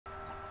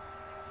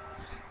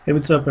Hey,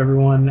 what's up,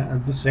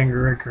 everyone? This is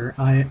Anger Ricker.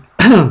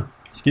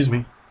 Excuse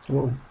me.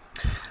 Whoa.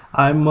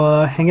 I'm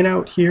hanging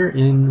out here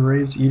in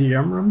Rave's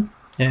EDM room,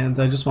 and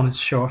I just wanted to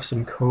show off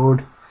some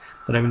code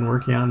that I've been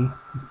working on.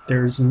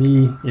 There's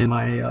me in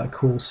my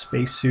cool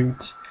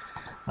spacesuit.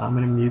 I'm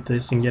gonna mute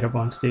this and get up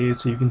on stage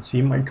so you can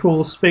see my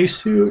cool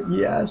spacesuit.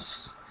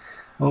 Yes.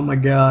 Oh my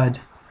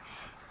God.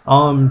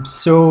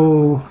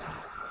 So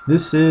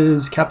this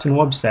is Captain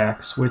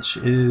Webstacks, which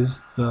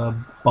is the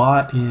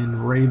bot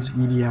in Rave's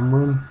EDM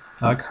room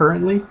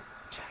currently.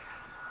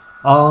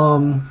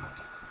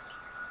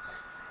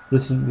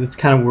 This is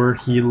kind of where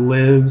he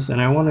lives, and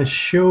I want to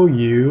show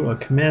you a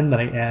command that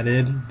I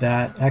added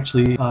that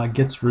actually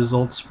gets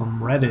results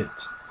from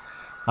Reddit,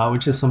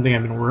 which is something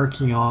I've been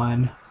working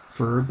on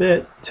for a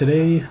bit.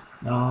 Today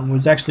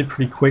was actually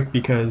pretty quick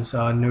because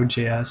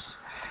node.js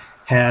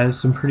has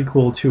some pretty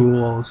cool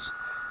tools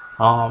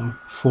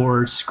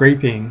for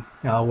scraping,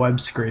 web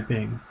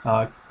scraping,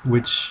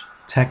 which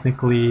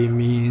technically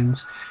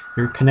means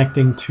you're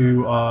connecting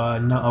to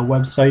a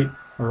website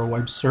or a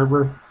web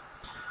server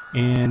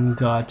and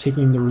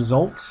taking the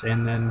results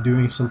and then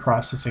doing some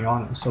processing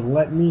on them. So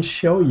let me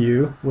show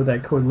you what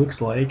that code looks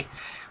like.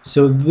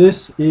 So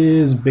this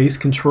is base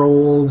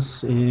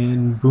controls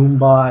in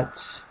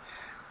BoomBot.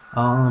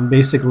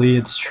 Basically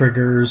it's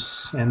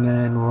triggers and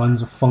then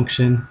runs a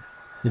function,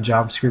 the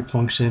JavaScript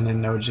function in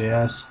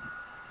Node.js.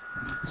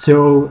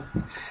 So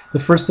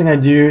the first thing I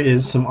do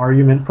is some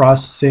argument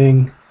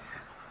processing.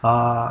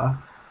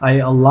 I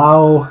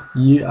allow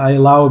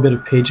a bit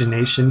of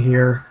pagination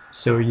here,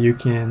 so you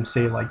can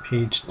say like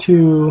page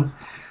 2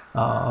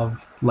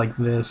 of like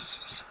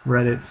this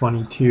Reddit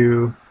funny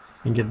 2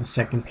 and get the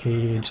second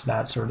page,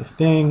 that sort of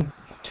thing.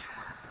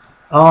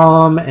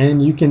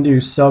 And you can do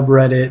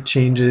subreddit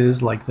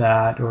changes like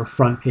that, or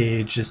front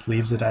page just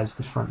leaves it as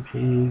the front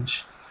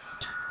page.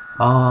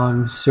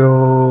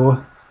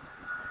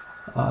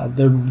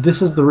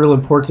 This is the real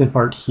important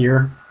part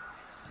here.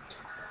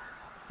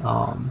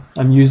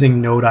 I'm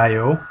using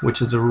node.io,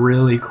 which is a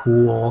really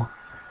cool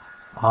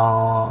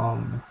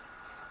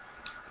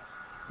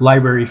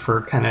library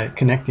for kind of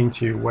connecting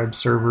to web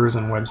servers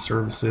and web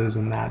services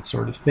and that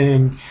sort of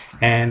thing,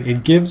 and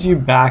it gives you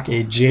back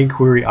a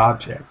jQuery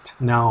object.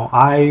 Now,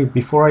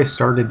 before I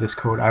started this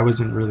code, I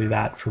wasn't really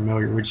that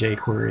familiar with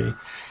jQuery,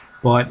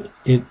 but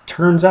it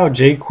turns out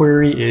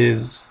jQuery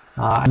is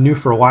I knew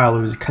for a while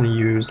it was kind of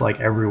used like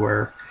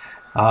everywhere.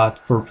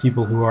 For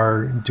people who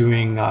are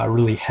doing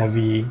really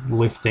heavy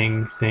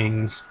lifting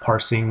things,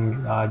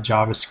 parsing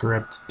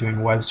JavaScript,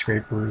 doing web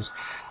scrapers.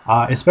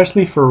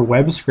 Especially for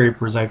web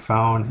scrapers, I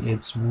found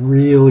it's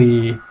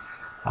really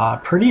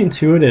pretty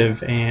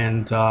intuitive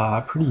and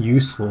pretty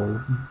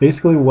useful.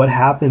 Basically what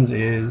happens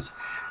is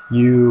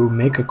you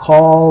make a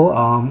call,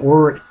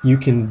 or you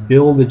can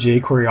build a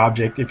jQuery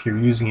object if you're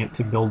using it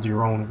to build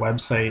your own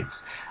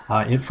websites.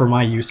 For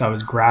my use, I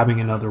was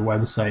grabbing another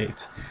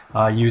website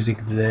using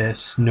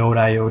this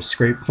node.io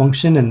scrape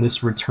function, and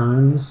this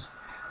returns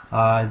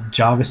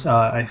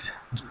jQuery,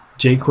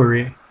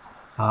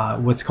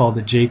 what's called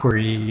a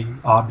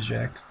jQuery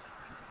object.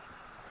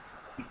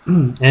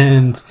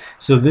 And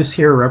so this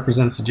here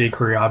represents a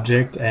jQuery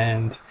object,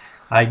 and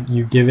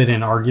you give it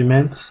an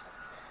argument,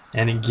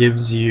 and it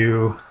gives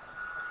you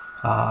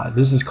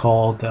this is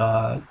called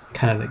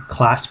kind of the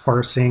class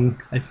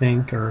parsing, I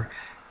think, or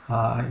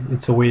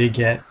it's a way to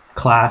get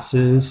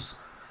classes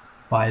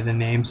by the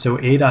name. So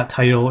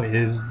a.title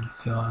is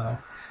the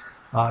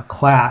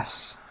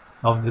class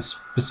of this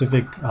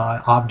specific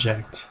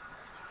object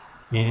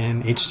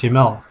in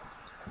HTML,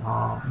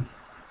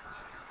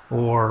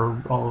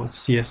 or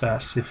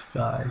CSS if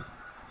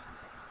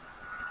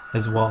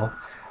as well.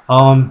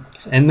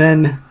 And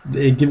then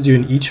it gives you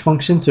an each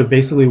function. So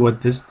basically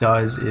what this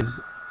does is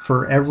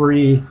for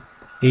every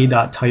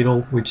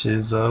a.title, which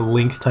is a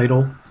link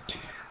title,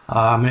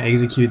 I'm going to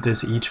execute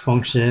this each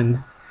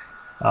function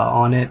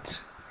on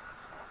it.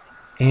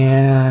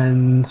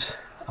 And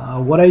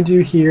what I do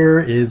here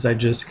is I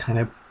just kind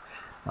of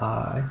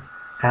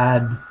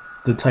add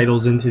the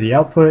titles into the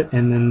output,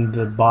 and then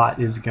the bot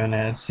is going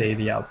to say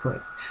the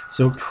output.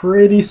 So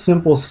pretty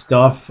simple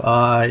stuff.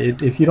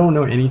 If you don't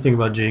know anything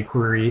about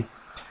jQuery,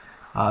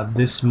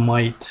 this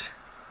might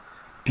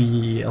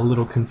be a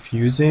little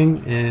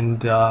confusing,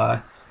 and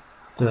the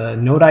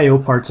node.io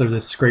parts of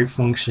the scrape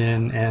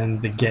function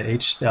and the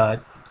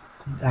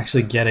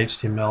actually get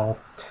HTML,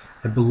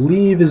 I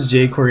believe is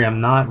jQuery.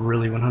 I'm not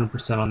really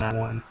 100% on that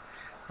one,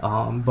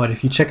 but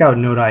if you check out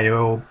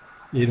node.io,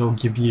 it'll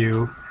give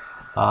you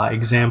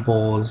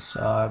examples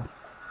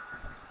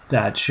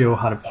that show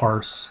how to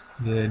parse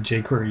the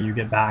jQuery you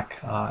get back,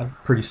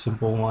 pretty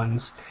simple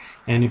ones.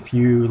 And if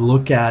you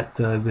look at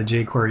the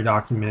jQuery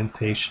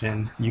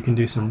documentation, you can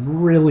do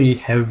some really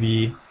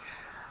heavy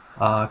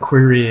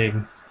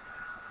querying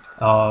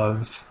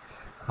of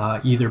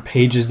either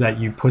pages that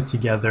you put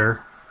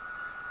together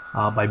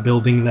by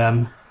building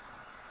them.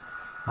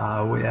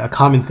 A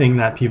common thing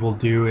that people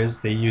do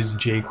is they use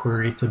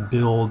jQuery to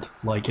build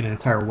like an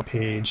entire web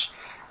page,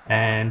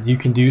 and you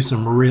can do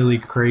some really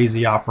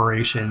crazy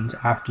operations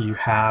after you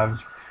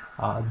have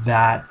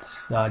that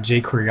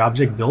jQuery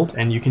object built,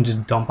 and you can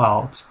just dump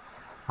out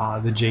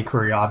the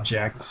jQuery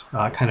object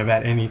kind of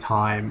at any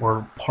time,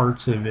 or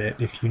parts of it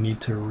if you need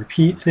to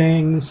repeat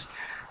things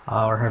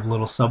or have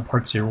little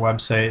subparts of your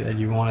website that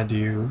you want to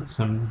do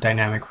some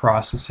dynamic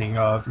processing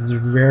of. It's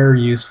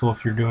very useful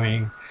if you're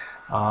doing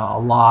a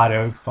lot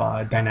of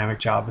dynamic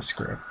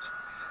JavaScript.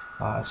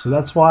 So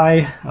that's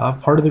why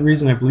part of the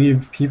reason I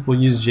believe people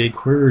use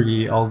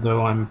jQuery,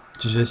 although I'm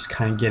just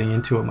kind of getting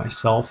into it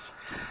myself.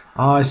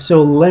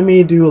 So let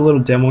me do a little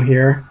demo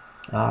here.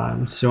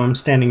 So I'm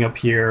standing up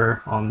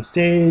here on the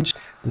stage.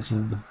 This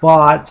is the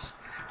bot.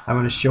 I'm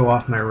going to show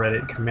off my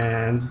Reddit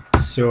command.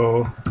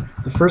 So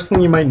the first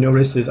thing you might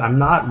notice is I'm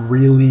not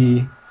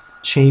really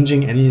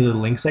changing any of the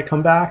links that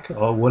come back.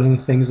 One of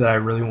the things that I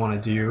really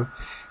want to do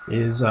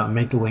is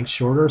make the link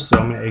shorter. So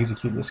I'm going to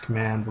execute this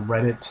command,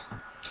 Reddit.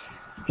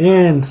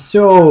 And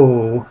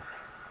so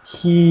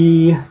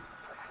he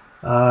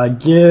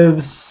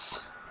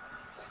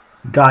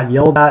got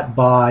yelled at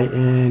by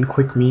in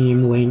quick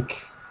meme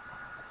link.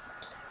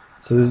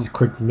 So this is a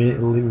quick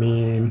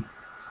meme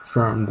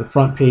from the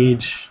front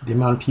page. The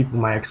amount of people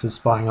my ex is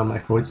spying on my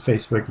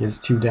Facebook is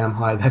too damn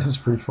high. That is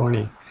pretty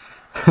funny.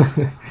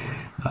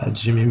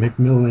 Jimmy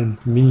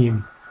McMillan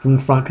meme from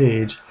the front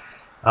page.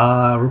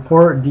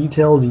 Report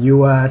details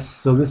US.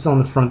 So this is on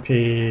the front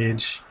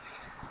page.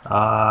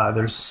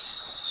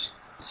 There's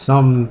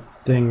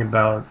something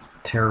about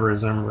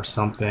terrorism or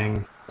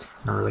something.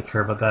 I don't really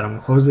care about that. I'm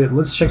gonna close it.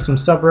 Let's check some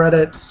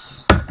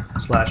subreddits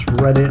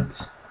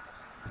 /Reddit.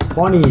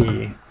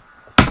 Funny.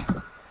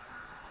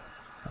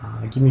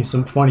 Give me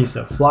some funny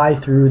stuff. Fly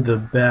through the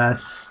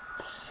best.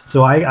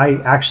 So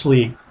I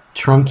actually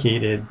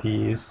truncated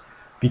these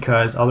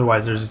because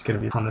otherwise there's just gonna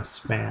be a ton of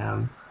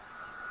spam.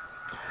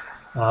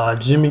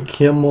 Jimmy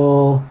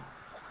Kimmel.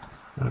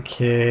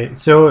 Okay,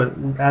 so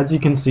as you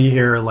can see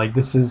here, like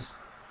this is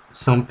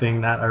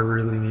something that I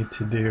really need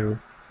to do.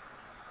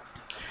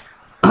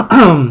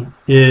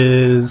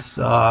 Is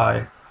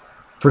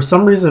for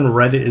some reason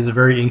Reddit is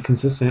very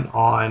inconsistent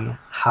on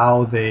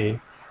how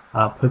they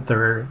put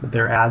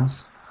their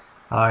ads.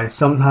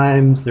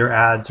 Sometimes their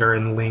ads are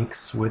in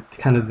links with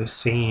kind of the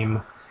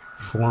same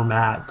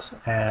format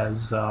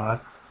as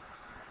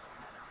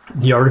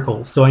the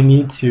article. So I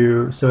need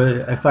to, so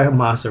if I have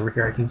mouse over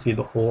here, I can see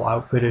the whole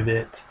output of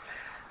it.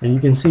 And you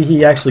can see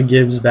he actually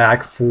gives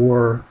back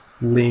 4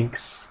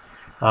 links,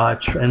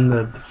 and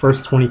the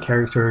first 20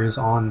 characters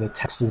on the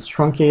text is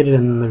truncated,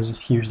 and then there's this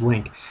huge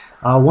link.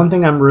 One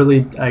thing I'm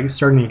really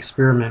starting to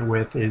experiment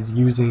with is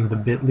using the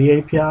Bitly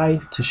API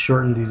to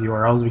shorten these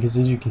URLs, because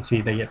as you can see,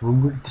 they get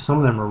some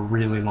of them are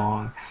really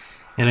long,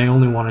 and I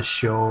only want to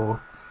show,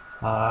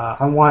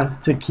 I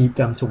want to keep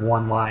them to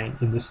 1 line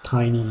in this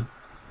tiny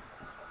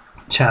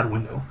chat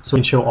window, so I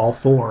can show all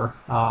 4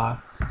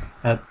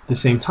 at the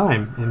same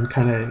time and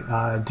kind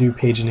of do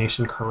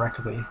pagination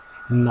correctly,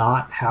 and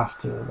not have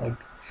to like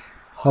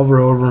hover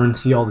over and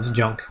see all this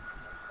junk.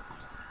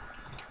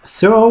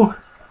 So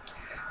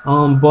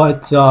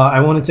but I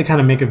wanted to kind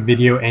of make a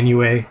video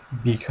anyway,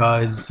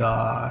 because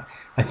I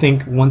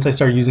think once I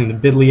started using the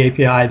Bitly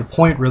API, the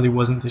point really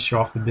wasn't to show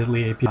off the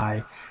Bitly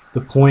API.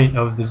 The point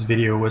of this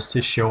video was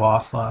to show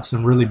off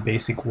some really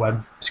basic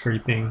web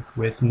scraping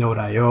with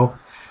node.io,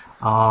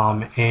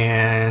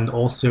 and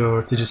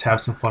also to just have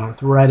some fun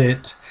with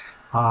Reddit.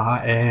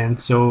 And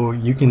so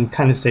you can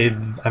kind of say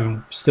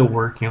I'm still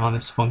working on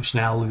this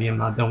functionality. I'm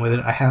not done with it.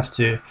 I have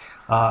to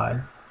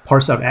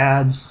parse out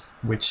ads,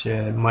 which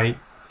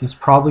is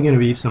probably going to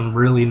be some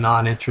really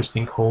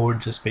non-interesting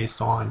code just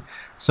based on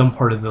some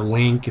part of the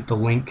link. If the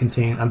link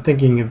contains, I'm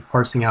thinking of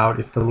parsing out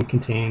if the link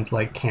contains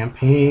like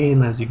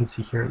campaign. As you can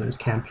see here, there's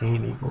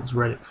campaign equals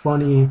Reddit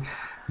funny.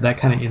 That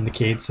kind of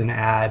indicates an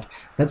ad.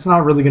 That's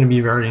not really going to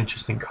be very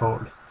interesting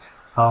code.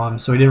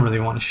 So I didn't really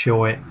want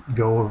to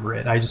go over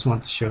it. I just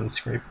want to show the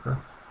scraper.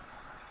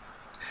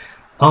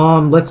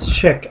 Let's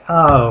check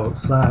out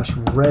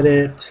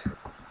 /Reddit.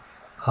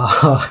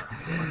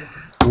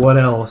 What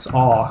else?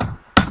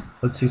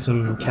 Let's see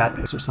some cat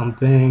pics or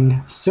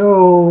something.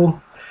 So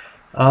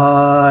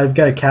I've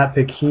got a cat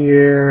pic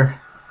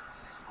here.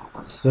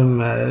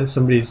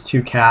 Somebody's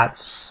 2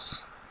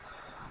 cats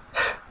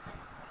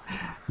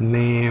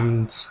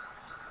named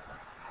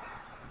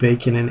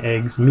Bacon and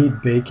Eggs.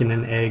 Meat, Bacon,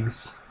 and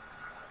Eggs.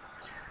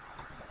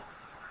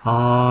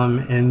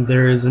 And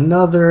there is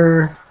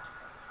another.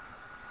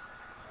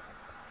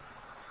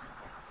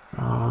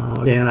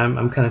 And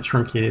I'm kind of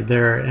truncated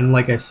there, and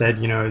like I said,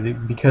 you know,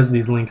 because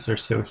these links are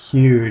so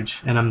huge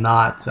and I'm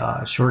not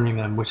shortening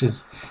them, which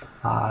is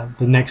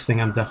the next thing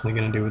I'm definitely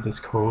going to do with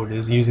this code,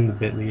 is using the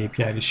Bitly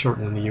API to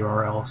shorten the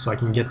URL so I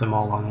can get them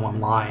all on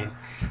 1 line.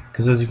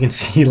 Because as you can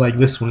see, like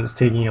this one is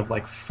taking up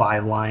like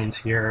 5 lines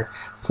here.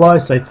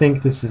 Plus, I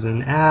think this is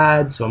an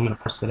ad, so I'm going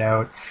to parse it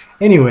out.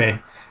 Anyway,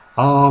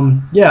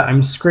 yeah,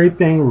 I'm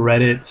scraping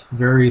Reddit,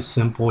 very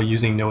simple,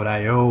 using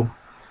node.io.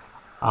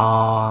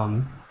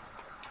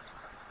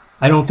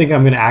 I don't think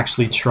I'm going to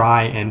actually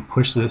try and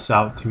push this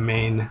out to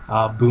main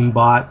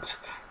BoomBot.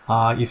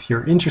 If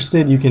you're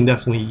interested, you can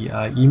definitely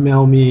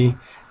email me.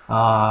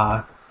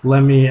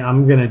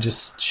 I'm gonna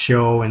just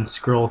show and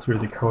scroll through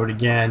the code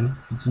again.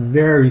 It's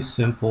very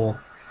simple.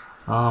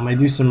 I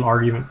do some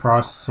argument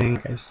processing,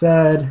 like I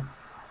said,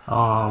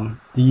 the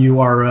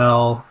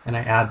URL, and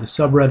I add the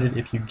subreddit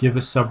if you give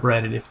a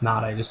subreddit. If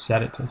not, I just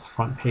set it to the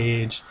front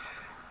page.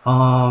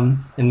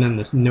 And then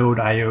this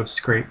node.io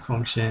scrape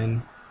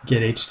function,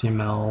 get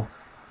HTML,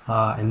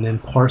 and then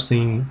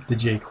parsing the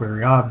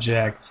jQuery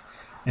object,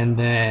 and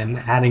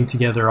then adding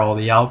together all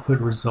the output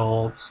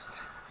results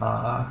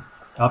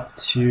up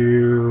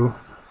to,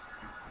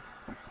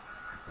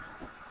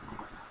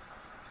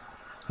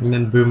 and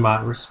then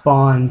BoomBot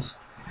respond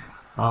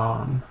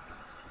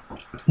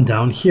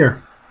down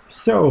here.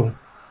 So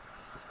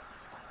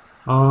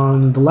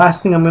the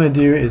last thing I'm going to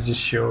do is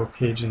just show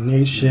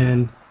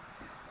pagination.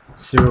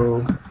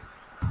 So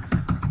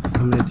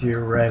I'm going to do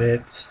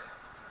Reddit.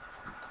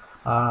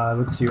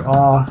 Let's do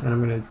all, and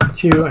I'm going to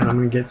do 2, and I'm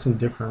going to get some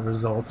different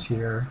results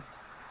here.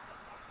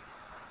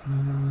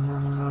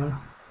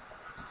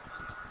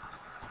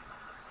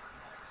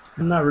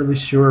 I'm not really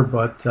sure,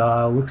 but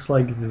looks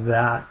like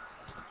that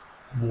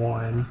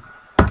one.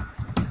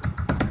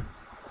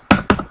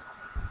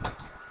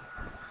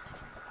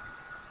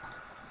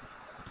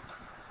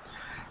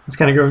 It's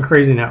kind of going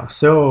crazy now.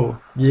 So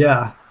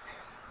yeah.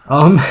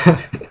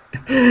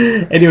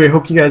 Anyway,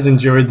 hope you guys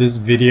enjoyed this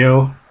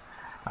video.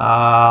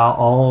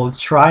 I'll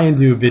try and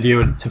do a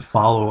video to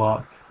follow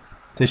up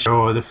to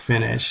show the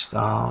finished.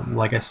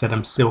 Like I said,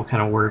 I'm still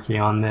kind of working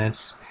on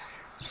this.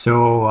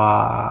 So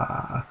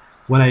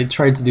when I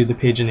tried to do the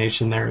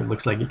pagination there, it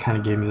looks like it kind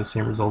of gave me the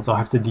same results. I'll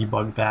have to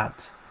debug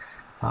that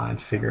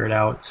and figure it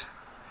out.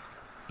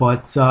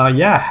 But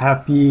yeah,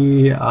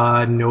 happy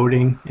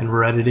noding and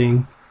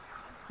redditing,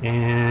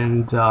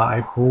 and I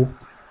hope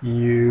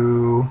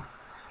you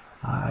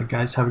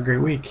guys have a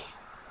great week.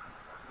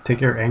 Take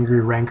care.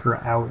 Angry Ranker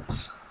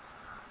out.